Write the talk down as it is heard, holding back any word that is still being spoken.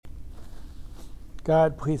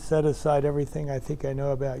God, please set aside everything I think I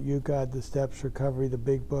know about you, God, the steps, recovery, the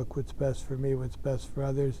big book, what's best for me, what's best for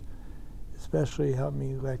others. Especially help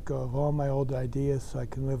me let go of all my old ideas so I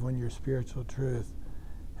can live on your spiritual truth.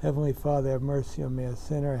 Heavenly Father, have mercy on me, a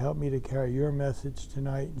sinner. Help me to carry your message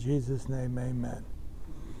tonight. In Jesus' name, amen.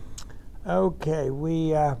 Okay,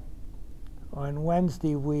 on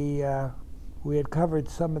Wednesday we had covered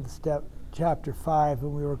some of the chapter 5,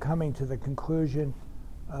 and we were coming to the conclusion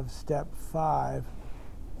of step 5.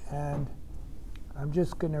 And I'm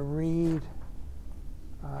just going to read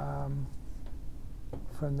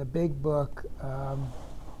from the big book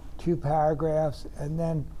 2 paragraphs, and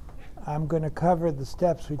then I'm going to cover the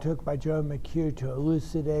steps we took by Joe McHugh to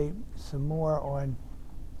elucidate some more on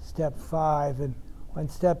step 5. And on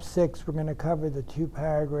step 6, we're going to cover the 2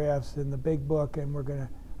 paragraphs in the big book, and I'm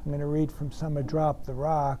going to read from Some of Drop the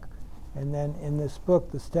Rock. And then in this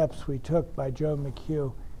book, The Steps We Took by Joe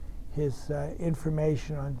McHugh, his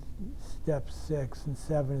information on steps 6 and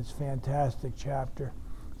 7 is fantastic chapter.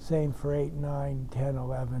 Same for 8, 9, 10,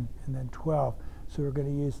 11, and then 12. So we're going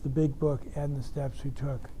to use the big book and the steps we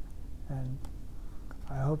took. And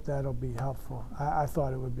I hope that'll be helpful. I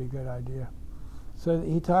thought it would be a good idea. So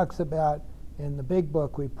he talks about, in the big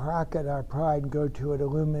book, we pocket our pride and go to it,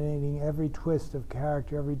 illuminating every twist of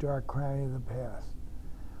character, every dark cranny of the past.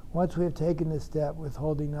 Once we have taken this step,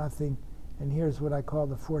 withholding nothing, and here's what I call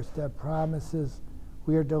the 4-step promises,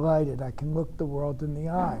 we are delighted. I can look the world in the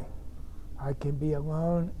eye. I can be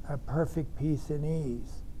alone at perfect peace and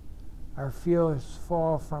ease. Our fears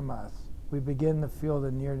fall from us. We begin to feel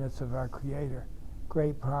the nearness of our Creator.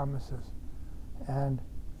 Great promises. And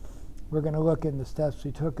we're going to look in the steps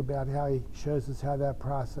we took about how he shows us how that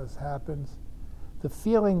process happens. The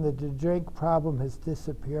feeling that the drink problem has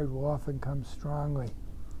disappeared will often come strongly.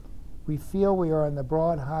 We feel we are on the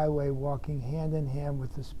broad highway walking hand in hand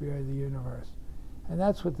with the Spirit of the universe. And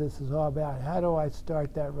that's what this is all about. How do I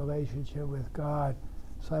start that relationship with God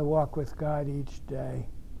so I walk with God each day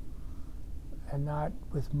and not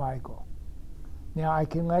with Michael? Now, I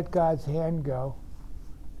can let God's hand go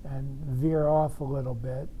and veer off a little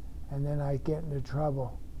bit, and then I get into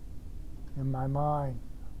trouble in my mind.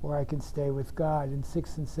 Or I can stay with God. And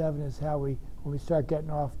 6 and 7 is how when we start getting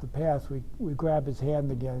off the path, we grab his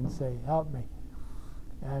hand again and say, help me.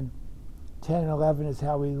 And 10 and 11 is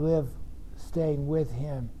how we live, staying with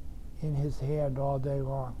him in his hand all day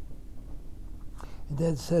long. And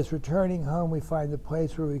then it says, returning home, we find the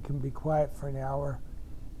place where we can be quiet for an hour,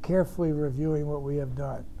 carefully reviewing what we have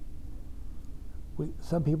done.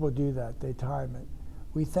 Some people do that. They time it.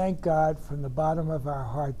 We thank God from the bottom of our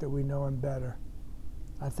heart that we know him better.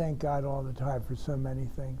 I thank God all the time for so many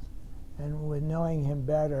things. And with knowing him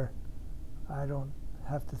better, I don't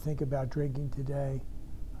have to think about drinking today.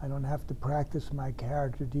 I don't have to practice my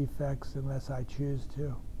character defects unless I choose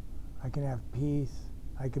to. I can have peace.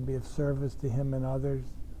 I can be of service to him and others.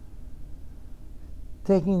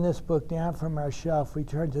 Taking this book down from our shelf, we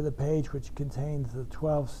turn to the page which contains the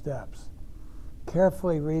 12 steps.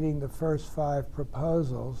 Carefully reading the first 5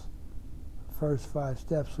 proposals, first 5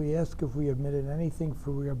 steps, we ask if we omitted anything,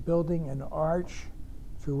 for we are building an arch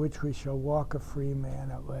through which we shall walk a free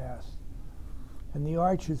man at last. And the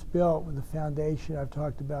arch is built with the foundation. I've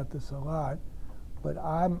talked about this a lot, but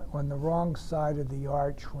I'm on the wrong side of the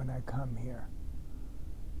arch when I come here.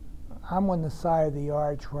 I'm on the side of the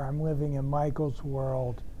arch where I'm living in Michael's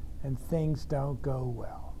world and things don't go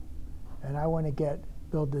well. And I want to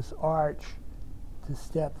build this arch to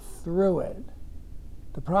step through it.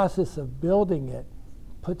 The process of building it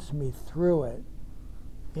puts me through it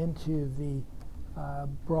into the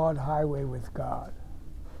broad highway with God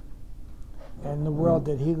and the world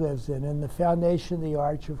that he lives in. And the foundation of the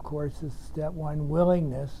arch, of course, is step 1,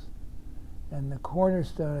 willingness. And the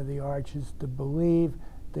cornerstone of the arch is to believe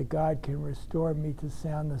that God can restore me to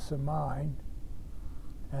soundness of mind.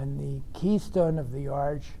 And the keystone of the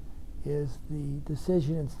arch is the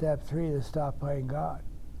decision in step 3 to stop playing God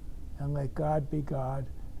and let God be God,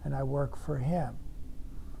 and I work for him.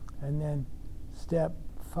 And then step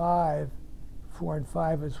 5, 4 and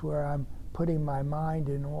 5 is where I'm putting my mind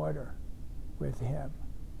in order with him.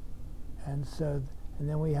 And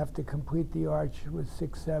then we have to complete the arch with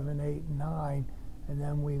 6, 7, 8, and 9, and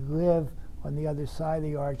then we live on the other side of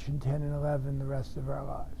the arch in 10 and 11 the rest of our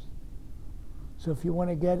lives. So if you want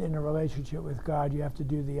to get in a relationship with God, you have to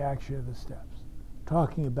do the action of the steps.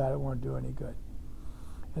 Talking about it won't do any good.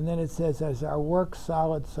 And then it says, as our work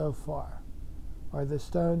solid so far? Are the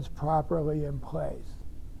stones properly in place?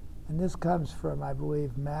 And this comes from, I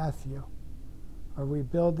believe, Matthew. Are we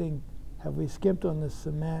building, have we skimped on the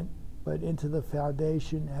cement but into the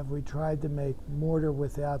foundation have we tried to make mortar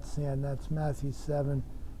without sand. That's Matthew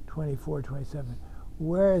 7:24, 27.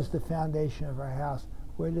 Where is the foundation of our house?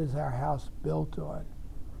 Where is our house built on?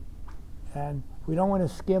 And we don't want to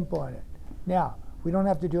skimp on it. Now, we don't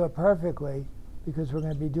have to do it perfectly because we're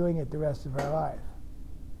going to be doing it the rest of our life.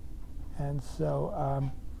 And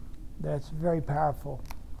so that's very powerful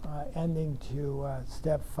ending to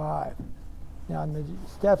step 5. Now, in the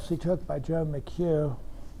steps we took by Joe McHugh,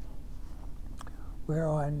 we're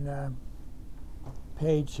on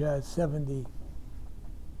page 70.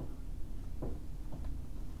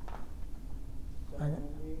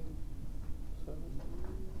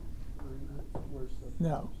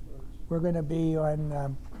 No, we're going to be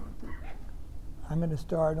on, I'm going to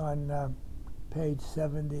start on page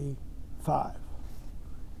 75.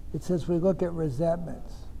 It says we look at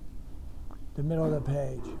resentments, the middle of the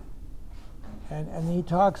page. And he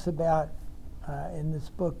talks about, in this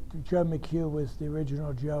book, Joe McHugh was the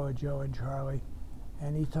original Joe of Joe and Charlie,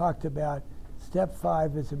 and he talked about step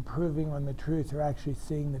 5 is improving on the truth or actually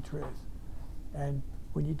seeing the truth. And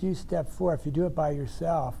when you do step 4, if you do it by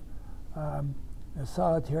yourself, a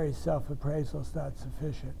solitary self-appraisal is not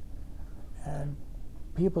sufficient. And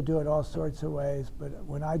people do it all sorts of ways, but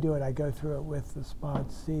when I do it, I go through it with the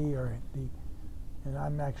sponsee and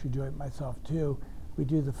I'm actually doing it myself too. We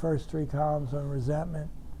do the first 3 columns on resentment.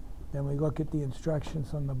 Then we look at the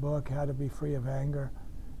instructions on the book, how to be free of anger.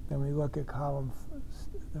 Then we look at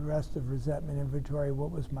the rest of resentment inventory.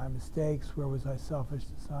 What was my mistakes? Where was I selfish,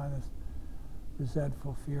 dishonest,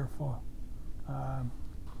 resentful, fearful?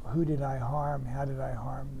 Who did I harm? How did I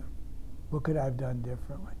harm them? What could I have done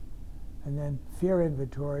differently? And then fear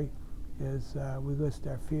inventory is we list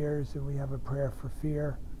our fears and we have a prayer for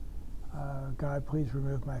fear. God, please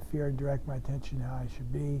remove my fear and direct my attention how I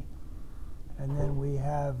should be. And then we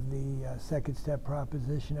have the second step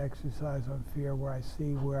proposition exercise on fear, where I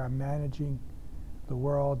see where I'm managing the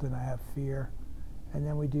world and I have fear. And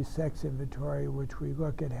then we do sex inventory, which we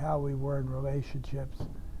look at how we were in relationships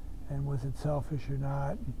and was it selfish or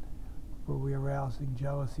not? And were we arousing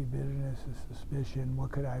jealousy, bitterness, or suspicion?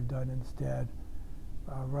 What could I have done instead?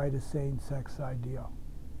 Write a sane sex ideal.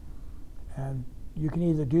 And you can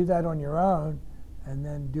either do that on your own and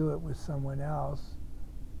then do it with someone else,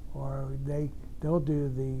 or they'll do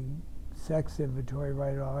the sex inventory,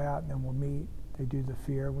 write it all out, and then we'll meet. They do the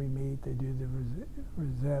fear, we meet. They do the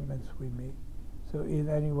resentments, we meet. So in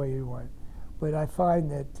any way you want. But I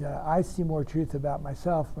find that I see more truth about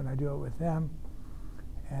myself when I do it with them,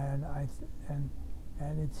 and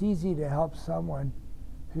it's easy to help someone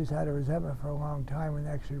who's had a resentment for a long time and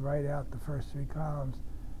actually write out the first 3 columns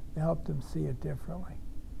to help them see it differently,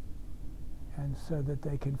 and so that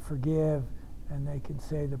they can forgive and they can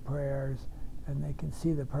say the prayers and they can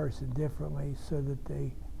see the person differently, so that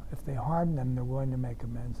if they harm them, they're willing to make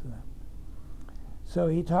amends to them. So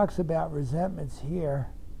he talks about resentments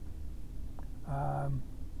here.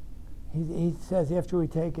 He says after we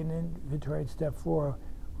take an inventory in step 4,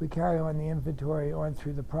 we carry on the inventory on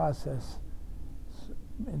through the process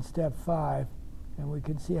in step 5, and we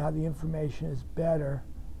can see how the information is better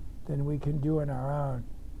than we can do on our own.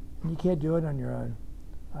 And you can't do it on your own.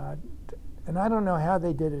 And I don't know how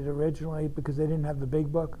they did it originally, because they didn't have the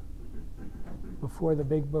big book before the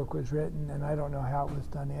big book was written, and I don't know how it was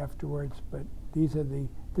done afterwards, but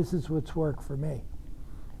this is what's worked for me.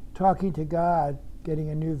 Talking to God, getting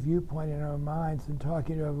a new viewpoint in our minds, and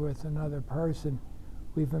talking it over with another person,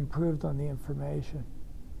 we've improved on the information.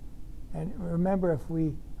 And remember, if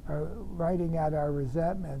we are writing out our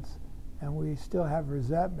resentments and we still have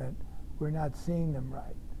resentment, we're not seeing them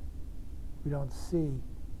right. We don't see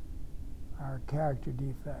our character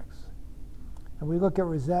defects. And we look at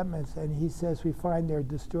resentments, and he says we find their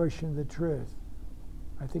distortion of the truth.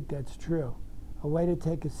 I think that's true. A way to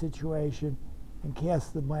take a situation and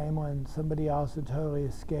cast the blame on somebody else and totally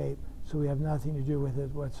escape, so we have nothing to do with it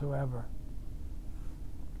whatsoever.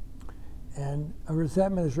 And a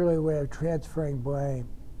resentment is really a way of transferring blame.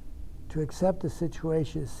 To accept the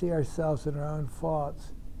situation, to see ourselves and our own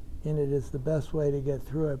faults in it is the best way to get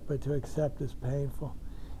through it, but to accept is painful.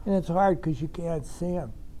 And it's hard because you can't see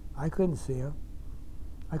them. I couldn't see them.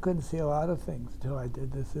 I couldn't see a lot of things until I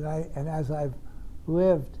did this. And as I've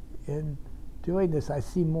lived in doing this, I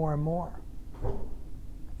see more and more.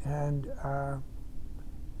 And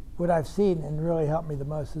what I've seen and really helped me the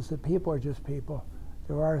most is that people are just people.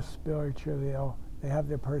 They are spiritually ill. They have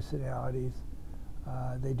their personalities.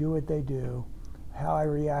 They do what they do. How I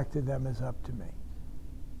react to them is up to me.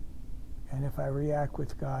 And if I react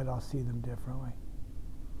with God, I'll see them differently.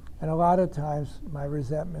 And a lot of times, my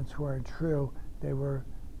resentments weren't true. They were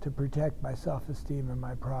to protect my self-esteem and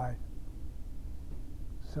my pride.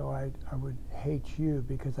 so I would hate you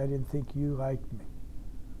because I didn't think you liked me.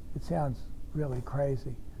 It sounds really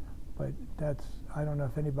crazy, but I don't know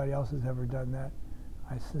if anybody else has ever done that.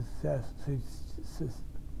 I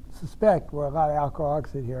suspect we're a lot of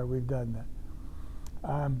alcoholics in here, we've done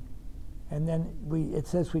that. And then it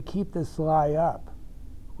says we keep this lie up.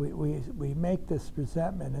 We make this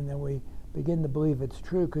resentment, and then we begin to believe it's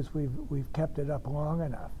true because we've kept it up long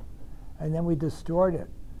enough. And then we distort it.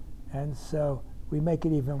 And so we make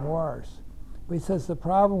it even worse. But he says the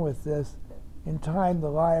problem with this, in time, the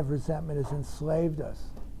lie of resentment has enslaved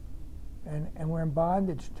us. And we're in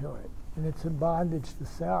bondage to it. And it's in bondage to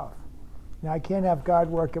self. Now, I can't have God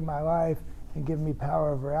work in my life and give me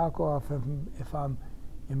power over alcohol if I'm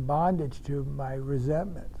in bondage to my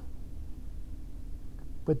resentment.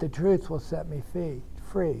 But the truth will set me free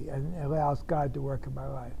and allows God to work in my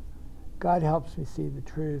life. God helps me see the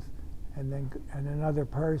truth and another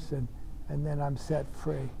person, and then I'm set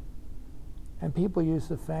free. And people use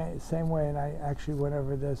the same way, and I actually went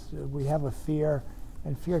over this. We have a fear,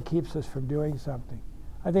 and fear keeps us from doing something.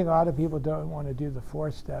 I think a lot of people don't want to do the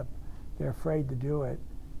 4th step. They're afraid to do it.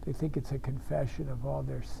 They think it's a confession of all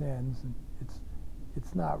their sins, and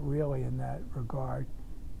it's not really in that regard.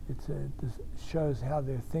 This shows how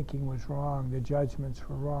their thinking was wrong, their judgments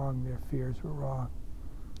were wrong, their fears were wrong.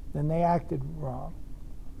 Then they acted wrong.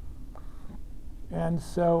 And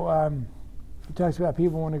so he talks about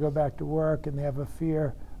people want to go back to work and they have a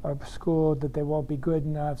fear of school that they won't be good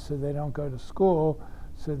enough, so they don't go to school,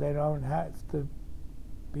 so they don't have to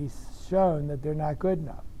be shown that they're not good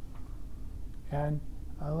enough. And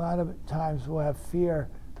a lot of times we'll have fear.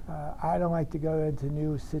 I don't like to go into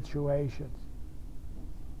new situations,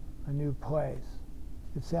 a new place.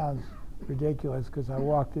 It sounds ridiculous because I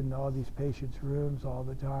walked into all these patients' rooms all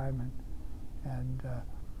the time, and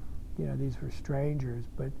these were strangers,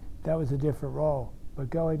 but that was a different role. But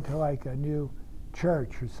going to like a new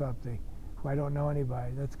church or something where I don't know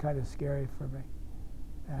anybody, that's kind of scary for me.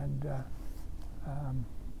 And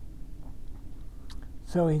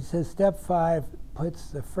so he says step 5 puts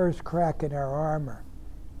the first crack in our armor.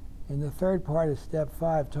 In the third part of step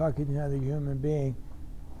 5, talking to another human being,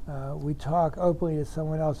 we talk openly to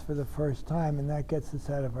someone else for the first time, and that gets us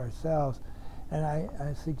out of ourselves. And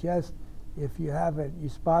I suggest if you haven't, you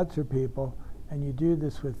sponsor people and you do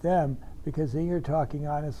this with them, because then you're talking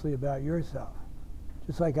honestly about yourself.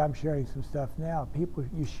 Just like I'm sharing some stuff now. People,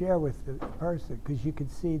 you share with the person because you can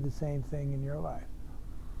see the same thing in your life.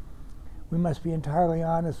 We must be entirely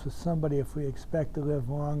honest with somebody if we expect to live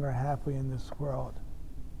long or happily in this world.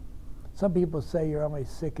 Some people say you're only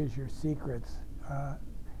sick as your secrets.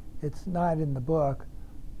 It's not in the book,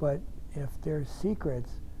 but if there's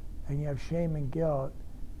secrets and you have shame and guilt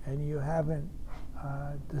and you haven't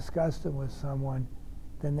discussed them with someone,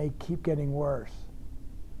 then they keep getting worse.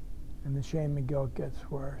 And the shame and guilt gets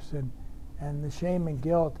worse. And the shame and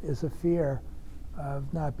guilt is a fear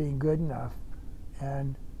of not being good enough.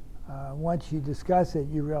 And once you discuss it,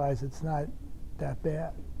 you realize it's not that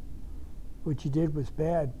bad. What you did was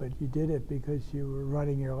bad, but you did it because you were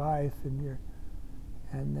running your life, and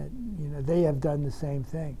that they have done the same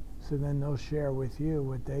thing. So then they'll share with you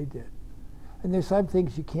what they did. And there's some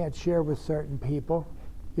things you can't share with certain people.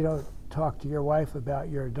 You don't talk to your wife about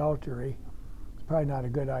your adultery. It's probably not a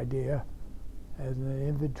good idea as an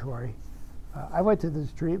inventory. I went to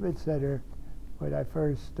this treatment center when I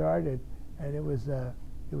first started, and it was a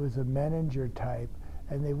Menninger type,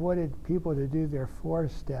 and they wanted people to do their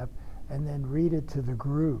 4th step and then read it to the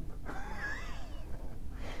group.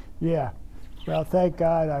 Yeah, well, thank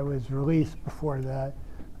God I was released before that.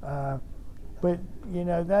 But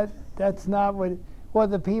that's not what. Well,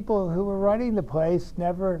 the people who were running the place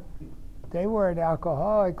they weren't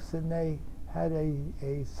alcoholics, and they had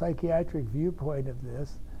a psychiatric viewpoint of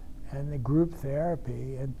this and the group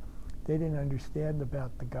therapy, and they didn't understand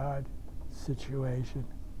about the God situation.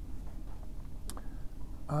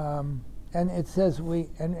 And it says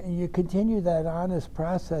and you continue that honest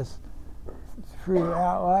process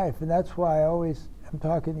throughout life, and that's why I'm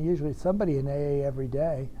talking to usually somebody in AA every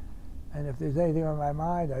day, and if there's anything on my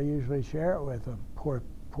mind, I usually share it with them.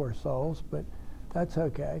 Poor souls, but that's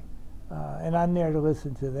okay. And I'm there to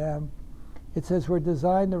listen to them. It says we're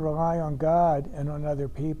designed to rely on God and on other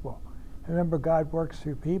people. Remember, God works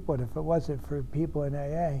through people, and if it wasn't for people in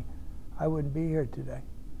AA, I wouldn't be here today.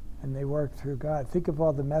 And they work through God. Think of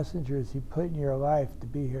all the messengers He put in your life to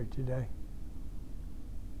be here today.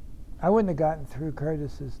 I wouldn't have gotten through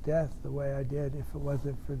Curtis's death the way I did if it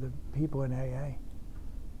wasn't for the people in AA,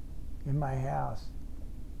 in my house,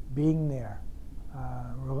 being there,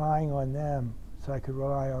 relying on them so I could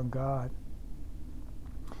rely on God.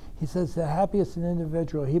 He says the happiest an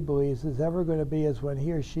individual, he believes, is ever going to be is when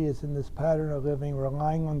he or she is in this pattern of living,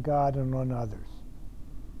 relying on God and on others,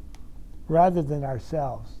 rather than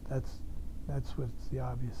ourselves. That's what's the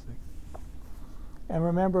obvious thing. And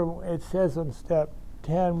remember, it says on step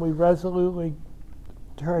 10, we resolutely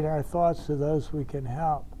turn our thoughts to those we can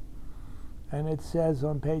help. And it says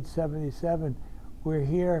on page 77, we're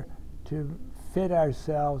here to fit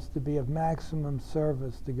ourselves to be of maximum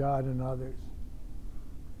service to God and others.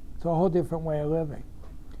 It's a whole different way of living.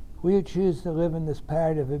 We who choose to live in this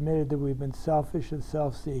paradigm have admitted that we've been selfish and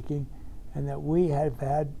self-seeking, and that we have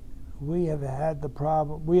been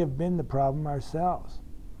the problem ourselves.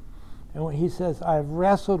 And when he says, I've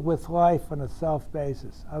wrestled with life on a self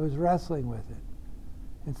basis, I was wrestling with it.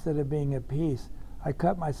 Instead of being at peace, I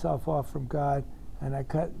cut myself off from God, and I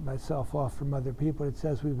cut myself off from other people. It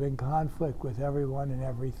says we've been in conflict with everyone and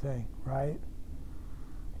everything, right?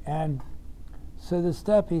 And so the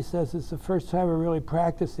step, he says, is the first time we're really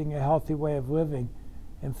practicing a healthy way of living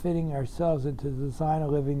and fitting ourselves into the design of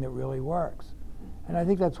living that really works. And I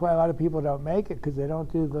think that's why a lot of people don't make it, because they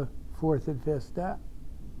don't do the fourth and fifth step.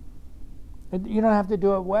 And you don't have to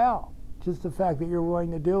do it well. Just the fact that you're willing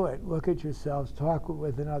to do it. Look at yourselves, talk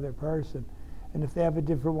with another person. And if they have a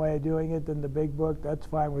different way of doing it than the big book, that's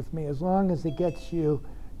fine with me. As long as it gets you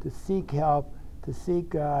to seek help, to seek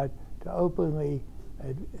God, to openly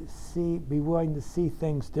be willing to see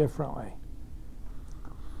things differently.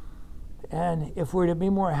 And if we're to be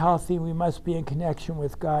more healthy, we must be in connection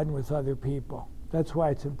with God and with other people. That's why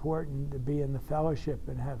it's important to be in the fellowship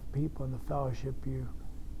and have people in the fellowship you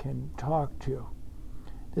can talk to.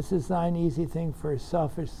 This is not an easy thing for a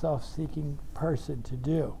selfish, self-seeking person to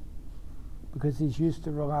do, because he's used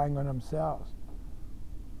to relying on themselves.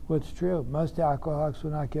 Well, it's true. Most alcoholics will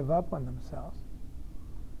not give up on themselves.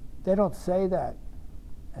 They don't say that,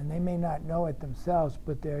 and they may not know it themselves,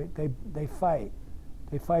 but they fight.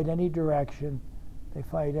 They fight any direction. They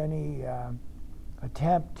fight any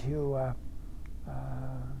attempt to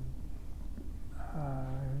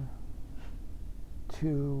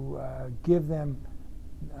give them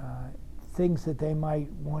things that they might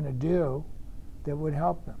want to do that would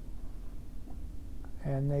help them.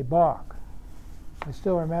 And they balk. I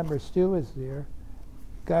still remember Stu was there.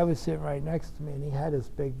 Guy was sitting right next to me, and he had his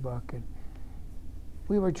big book. And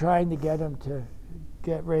we were trying to get him to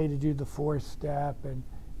get ready to do the fourth step, and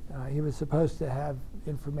he was supposed to have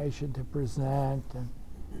information to present. And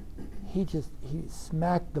he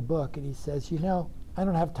smacked the book, and he says, I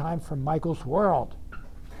don't have time for Michael's World.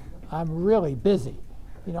 I'm really busy.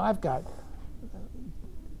 I've got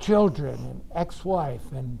children and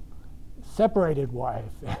ex-wife and separated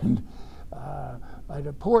wife and an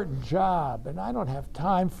important job, and I don't have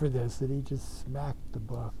time for this. And he just smacked the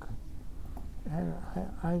book. And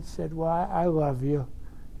I said, well, I love you,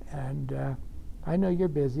 and I know you're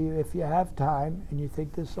busy. If you have time and you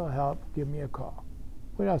think this will help, give me a call.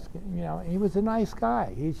 What else? He was a nice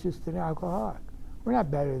guy. He's just an alcoholic. We're not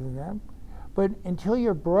better than them. But until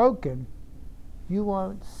you're broken, you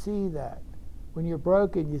won't see that. When you're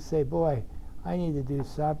broken, you say, boy, I need to do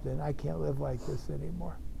something. I can't live like this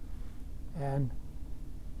anymore. And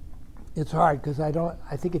it's hard, because I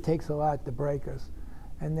think it takes a lot to break us.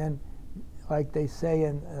 And then, like they say,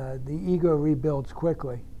 the ego rebuilds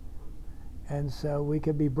quickly. And so we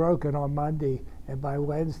could be broken on Monday, and by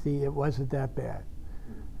Wednesday it wasn't that bad.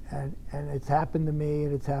 And it's happened to me,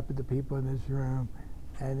 and it's happened to people in this room.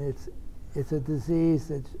 And it's a disease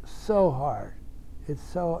that's so hard. It's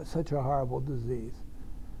such a horrible disease,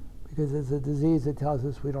 because it's a disease that tells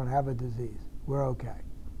us we don't have a disease. We're okay.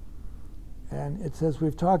 And it says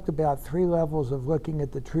we've talked about 3 levels of looking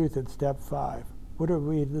at the truth in step 5. What are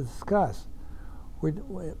we to discuss? What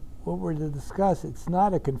we're to discuss, it's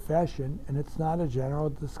not a confession, and it's not a general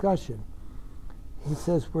discussion. He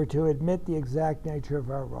says we're to admit the exact nature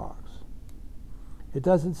of our wrongs. It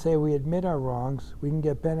doesn't say we admit our wrongs. We can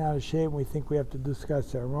get bent out of shape when we think we have to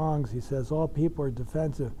discuss our wrongs. He says all people are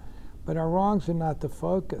defensive. But our wrongs are not the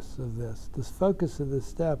focus of this. The focus of this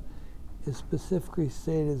step is specifically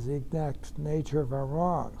stated as the exact nature of our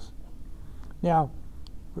wrongs. Now,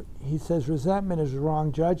 he says resentment is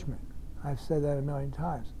wrong judgment. I've said that a million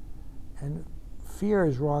times. And fear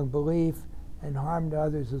is wrong belief, and harm to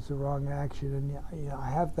others is the wrong action. And I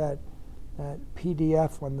have that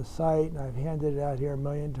PDF on the site, and I've handed it out here a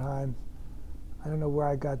million times. I don't know where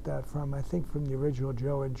I got that from. I think from the original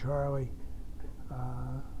Joe and Charlie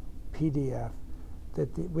PDF.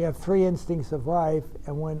 That we have 3 instincts of life,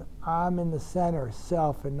 and when I'm in the center,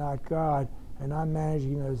 self and not God, and I'm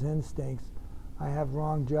managing those instincts, I have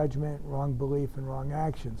wrong judgment, wrong belief, and wrong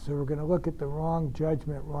actions. So we're going to look at the wrong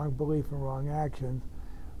judgment, wrong belief, and wrong actions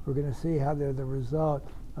We're going to see how they're the result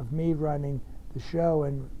of me running the show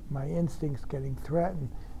and my instincts getting threatened.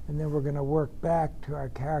 And then we're going to work back to our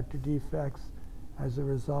character defects as a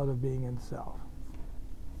result of being in self.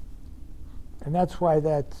 And that's why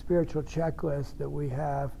that spiritual checklist that we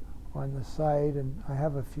have on the site, and I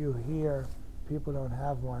have a few here, people don't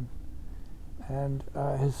have one, and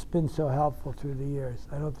has been so helpful through the years.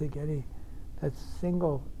 I don't think that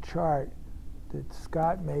single chart that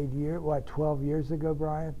Scott made 12 years ago,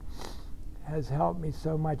 Brian, has helped me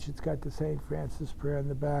so much. It's got the St. Francis prayer in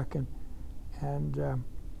the back, and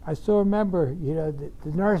I still remember,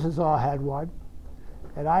 the nurses all had one,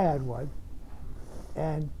 and I had one,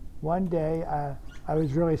 and one day I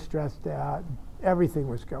was really stressed out, and everything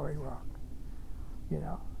was going wrong,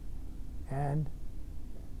 and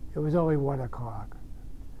it was only 1 o'clock,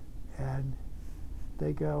 and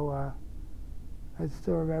they go, I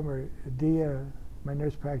still remember Dia, my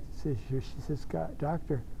nurse practitioner, she says,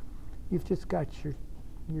 "Doctor, you've just got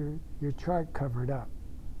your chart covered up.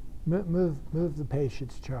 Move the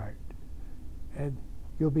patient's chart, and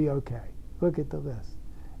you'll be okay. Look at the list."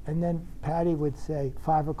 And then Patty would say,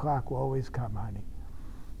 5 o'clock will always come, honey.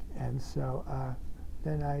 And so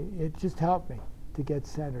then it just helped me to get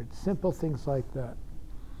centered. Simple things like that.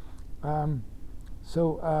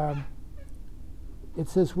 It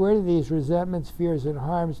says, where do these resentments, fears, and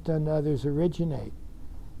harms done to others originate?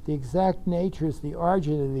 The exact nature is the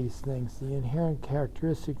origin of these things, the inherent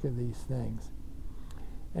characteristic of these things.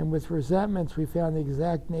 And with resentments, we found the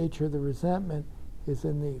exact nature of the resentment is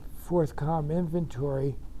in the 4th column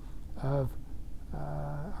inventory of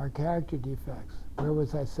our character defects. Where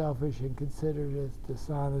was I selfish and considered as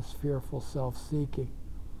dishonest, fearful, self-seeking?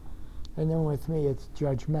 And then with me, it's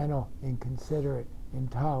judgmental, inconsiderate,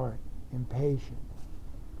 intolerant, impatient.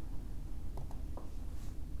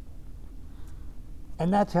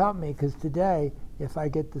 And that's helped me, because today, if I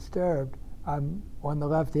get disturbed, I'm on the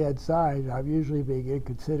left-hand side. I'm usually being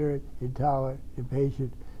inconsiderate, intolerant,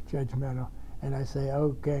 impatient, judgmental. And I say,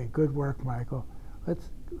 okay, good work, Michael. Let's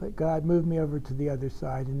let God move me over to the other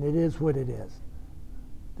side, and it is what it is.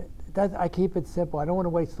 I keep it simple. I don't want to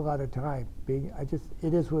waste a lot of time. It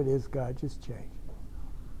is what it is, God, just change.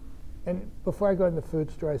 And before I go in the food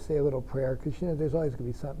store, I say a little prayer, because there's always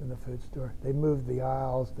going to be something in the food store. They move the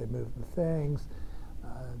aisles, they move the things.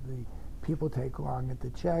 The people take long at the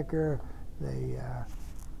checker.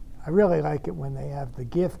 I really like it when they have the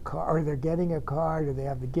gift card, or they're getting a card, or they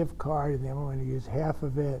have the gift card, and they only want to use half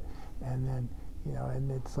of it, and then and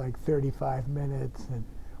it's like 35 minutes, and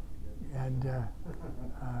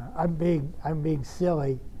I'm being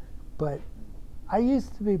silly, but I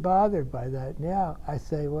used to be bothered by that. Now I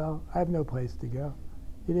say, well, I have no place to go.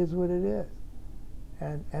 It is what it is,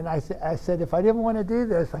 and I said if I didn't want to do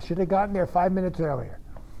this, I should have gotten there 5 minutes earlier.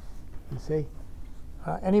 You see?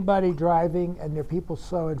 Anybody driving and there are people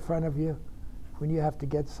slow in front of you when you have to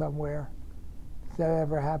get somewhere? Does that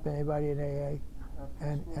ever happen? Anybody in AA?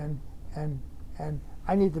 And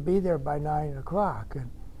I need to be there by 9 o'clock,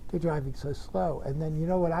 and they're driving so slow. And then you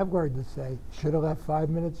know what I've learned to say? Should have left 5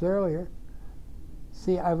 minutes earlier.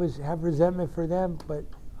 See, I have resentment for them, but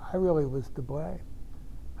I really was to blame.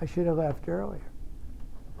 I should have left earlier.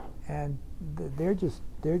 And they're just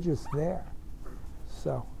there.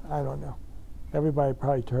 So I don't know. Everybody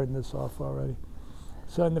probably turned this off already.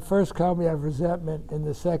 So in the first column, we have resentment. In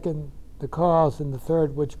the second, the cause. In the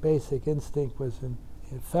third, which basic instinct was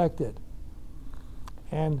affected.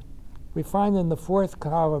 And we find in the 4th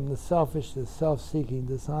column the selfishness, self-seeking,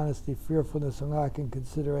 dishonesty, fearfulness, and lack of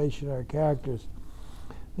consideration of our characters.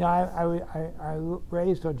 Now, I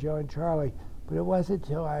raised on Joe and Charlie, but it wasn't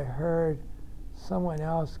until I heard someone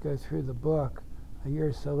else go through the book a year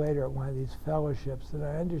or so later at one of these fellowships that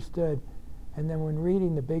I understood. And then when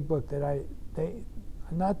reading the big book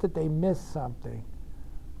not that they missed something,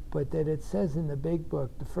 but that it says in the big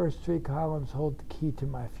book, the first 3 columns hold the key to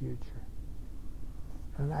my future.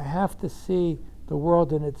 And I have to see the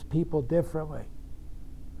world and its people differently,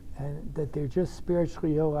 and that they're just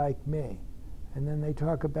spiritually ill like me. And then they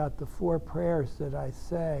talk about the 4 prayers that I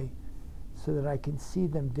say so that I can see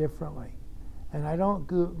them differently. And I don't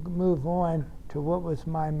move on to what was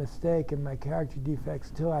my mistake and my character defects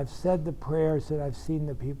till I've said the prayers and I've seen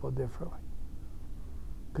the people differently.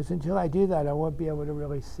 Because until I do that, I won't be able to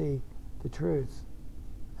really see the truths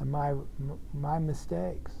and my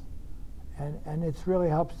mistakes. And it really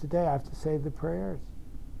helps today. I have to say the prayers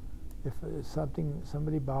if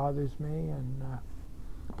somebody bothers me.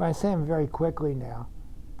 But I say them very quickly now,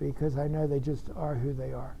 because I know they just are who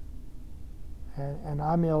they are. And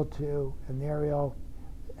I'm ill too, and they're ill.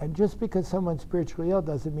 And just because someone's spiritually ill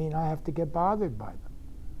doesn't mean I have to get bothered by them.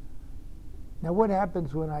 Now what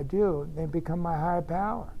happens when I do? They become my higher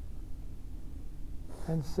power.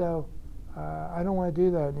 And so I don't want to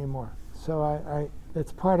do that anymore. So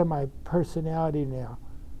it's part of my personality now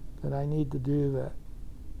that I need to do that.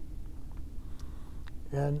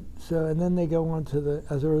 And then they go on to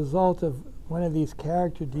as a result of one of these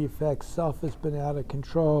character defects, self has been out of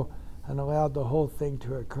control and allowed the whole thing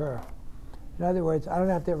to occur. In other words, I don't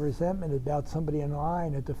have to have resentment about somebody in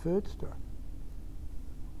line at the food store.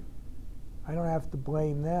 I don't have to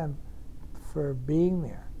blame them for being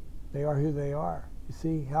there. They are who they are. You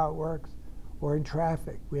see how it works? Or in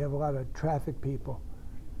traffic. We have a lot of traffic people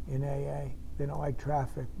in AA. They don't like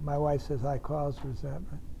traffic. My wife says I cause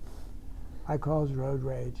resentment. I cause road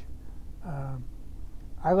rage.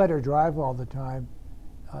 I let her drive all the time.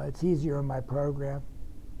 It's easier in my program.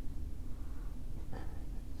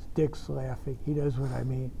 Dick's laughing. He knows what I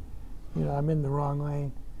mean. You know, I'm in the wrong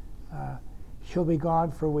lane. She'll be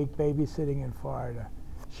gone for a week babysitting in Florida.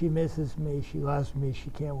 She misses me. She loves me.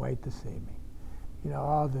 She can't wait to see me. You know,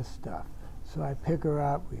 all this stuff. So I pick her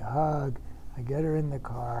up. We hug. I get her in the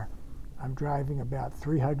car. I'm driving about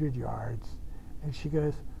 300 yards. And she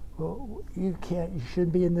goes, well, you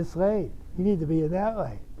shouldn't be in this lane. You need to be in that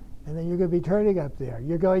lane. And then you're going to be turning up there.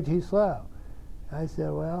 You're going too slow. I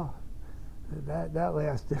said, well, that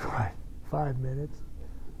lasted, 5 minutes.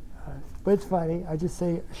 But it's funny. I just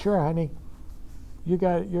say, sure, honey, you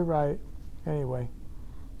got it. You're right. Anyway,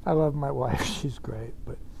 I love my wife. She's great.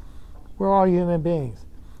 But we're all human beings.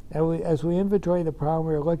 And as we inventory the problem,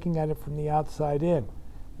 we're looking at it from the outside in. And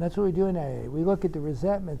that's what we do in AA. We look at the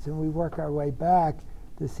resentments and we work our way back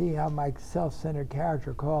to see how my self-centered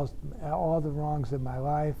character caused all the wrongs in my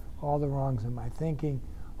life, all the wrongs in my thinking,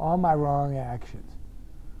 all my wrong actions.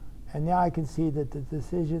 And now I can see that the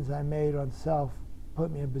decisions I made on self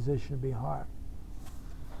put me in a position to be harmed.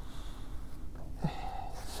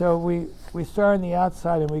 So we start on the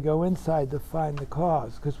outside and we go inside to find the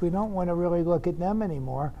cause, because we don't want to really look at them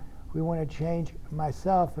anymore. We want to change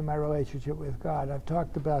myself and my relationship with God. I've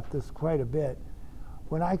talked about this quite a bit.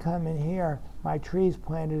 When I come in here, my tree's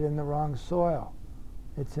planted in the wrong soil.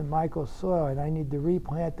 It's in Michael's soil, and I need to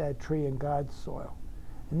replant that tree in God's soil.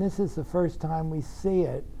 And this is the first time we see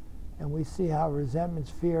it, and we see how resentments,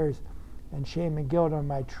 fears, and shame and guilt on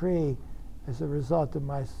my tree as a result of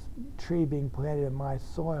my tree being planted in my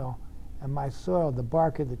soil. And my soil, the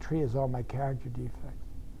bark of the tree, is all my character defects.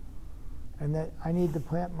 And that I need to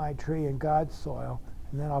plant my tree in God's soil,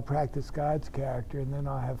 and then I'll practice God's character, and then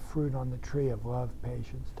I'll have fruit on the tree of love,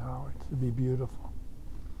 patience, tolerance. It'll be beautiful.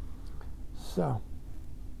 So,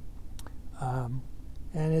 and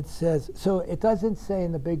it says, so it doesn't say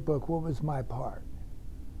in the big book, what was my part?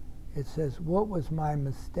 It says, what was my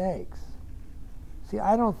mistakes? See,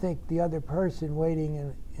 I don't think the other person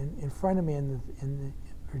waiting in front of me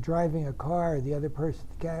or driving a car, or the other person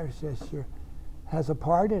at the gas register, has a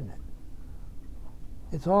part in it.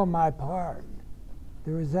 It's all my part.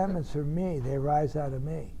 The resentments are me. They arise out of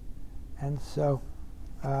me. And so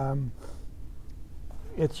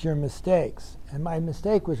it's your mistakes. And my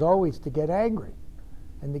mistake was always to get angry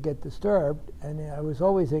and to get disturbed. And I was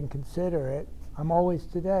always inconsiderate. I'm always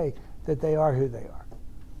today that they are who they are.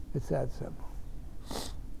 It's that simple.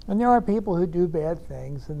 And there are people who do bad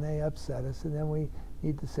things and they upset us. And then we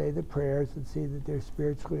need to say the prayers and see that they're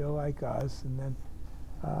spiritually like us. And then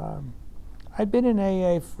I'd been in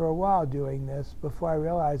AA for a while doing this before I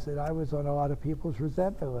realized that I was on a lot of people's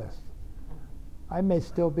resentment list. I may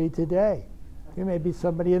still be today. There may be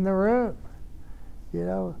somebody in the room. You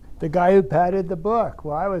know, the guy who padded the book.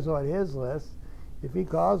 Well, I was on his list. If he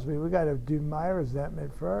calls me, we got to do my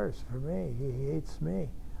resentment first for me. He hates me.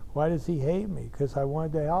 Why does he hate me? Because I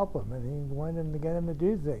wanted to help him, and he wanted him to get him to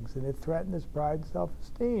do things, and it threatened his pride and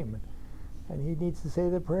self-esteem. And he needs to say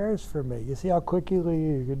the prayers for me. You see how quickly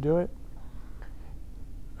you can do it?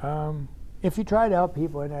 If you try to help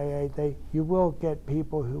people in AA, you will get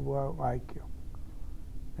people who won't like you.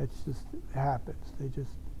 It just happens.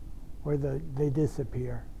 They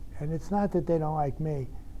disappear. And it's not that they don't like me.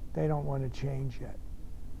 They don't want to change yet.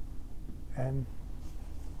 And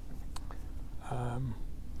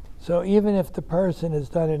so even if the person has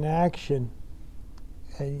done an action,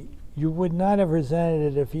 you would not have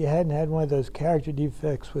resented it if you hadn't had one of those character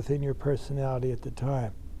defects within your personality at the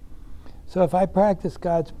time. So if I practice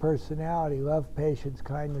God's personality, love, patience,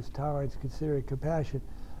 kindness, tolerance, considerate, compassion,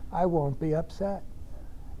 I won't be upset.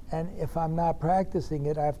 And if I'm not practicing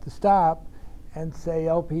it, I have to stop and say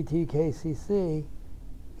LPT-KCC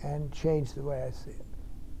and change the way I see it.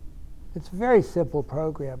 It's a very simple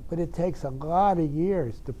program, but it takes a lot of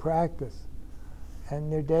years to practice. And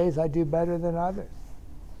there are days I do better than others.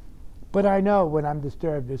 But I know when I'm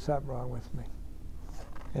disturbed, there's something wrong with me.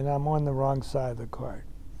 And I'm on the wrong side of the card.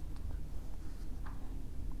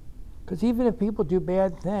 Because even if people do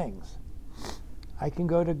bad things, I can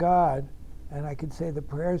go to God and I can say the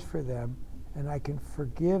prayers for them and I can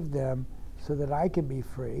forgive them so that I can be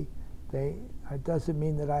free. It doesn't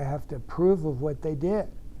mean that I have to approve of what they did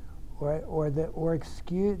or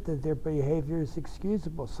excuse that their behavior is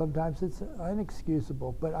excusable. Sometimes it's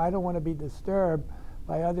unexcusable, but I don't want to be disturbed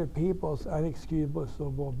by other people's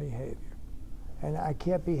unexcusable behavior. And I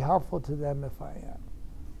can't be helpful to them if I am.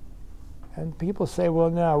 And people say, well,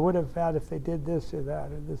 no, what about if they did this or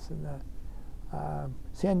that or this and that?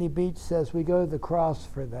 Sandy Beach says we go to the cross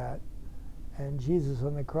for that. And Jesus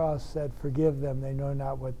on the cross said, forgive them, they know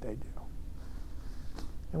not what they do.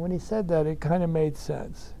 And when he said that, it kind of made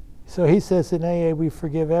sense. So he says in AA, we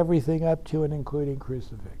forgive everything up to and including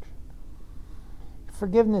crucifixion.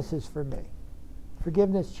 Forgiveness is for me.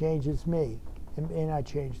 Forgiveness changes me. It may not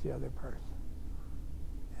change the other person.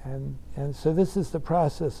 And so this is the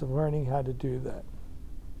process of learning how to do that.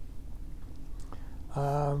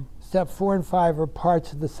 Step 4 and 5 are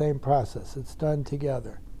parts of the same process. It's done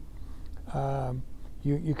together.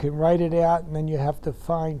 You can write it out, and then you have to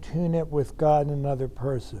fine-tune it with God and another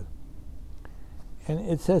person. And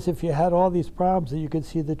it says if you had all these problems, that you could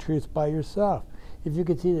see the truth by yourself. If you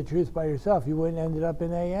could see the truth by yourself, you wouldn't end up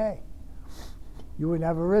in AA. You wouldn't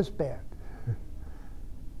have a wristband.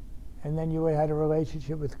 And then you would have had a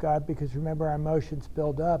relationship with God, because remember, our emotions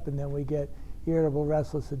build up, and then we get irritable,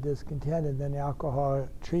 restless, and discontent, and then alcohol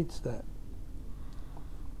treats that.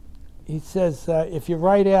 He says if you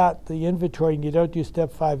write out the inventory and you don't do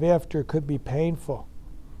step 5 after, it could be painful.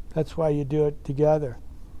 That's why you do it together.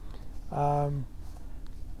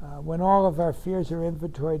 When all of our fears are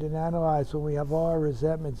inventoried and analyzed, when we have all our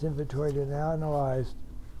resentments inventoried and analyzed,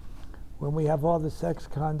 when we have all the sex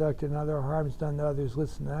conduct and other harms done to others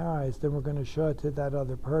listed and analyzed, then we're going to show it to that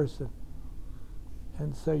other person.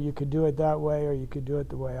 And so you could do it that way, or you could do it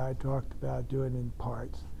the way I talked about, do it in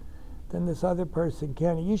parts. Then this other person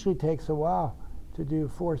can. It usually takes a while to do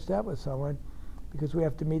 4-step with someone, because we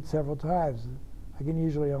have to meet several times. I can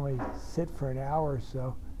usually only sit for an hour or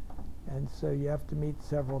so, and so you have to meet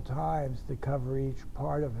several times to cover each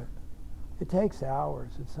part of it. It takes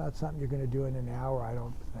hours. It's not something you're going to do in an hour, I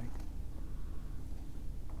don't think.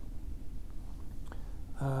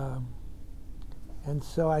 And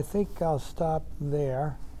so I think I'll stop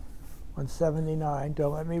there on 79.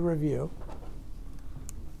 Don't let me review.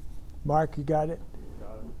 Mark, you got it?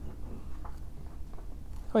 Got it.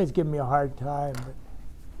 Always give me a hard time.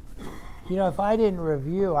 But, you know, if I didn't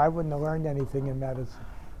review, I wouldn't have learned anything in medicine.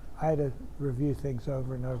 I had to review things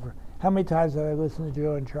over and over. How many times have I listened to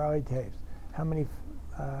Joe and Charlie tapes? How many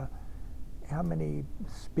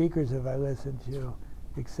speakers have I listened to,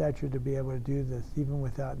 etc., to be able to do this, even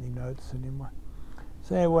without any notes anymore?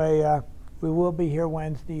 So anyway, we will be here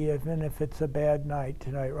Wednesday, even if it's a bad night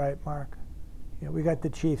tonight, right, Mark? Yeah, we got the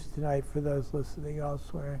Chiefs tonight for those listening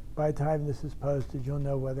elsewhere. By the time this is posted, you'll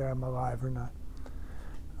know whether I'm alive or not.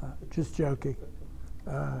 Just joking.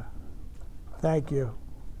 Thank you.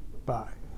 Bye.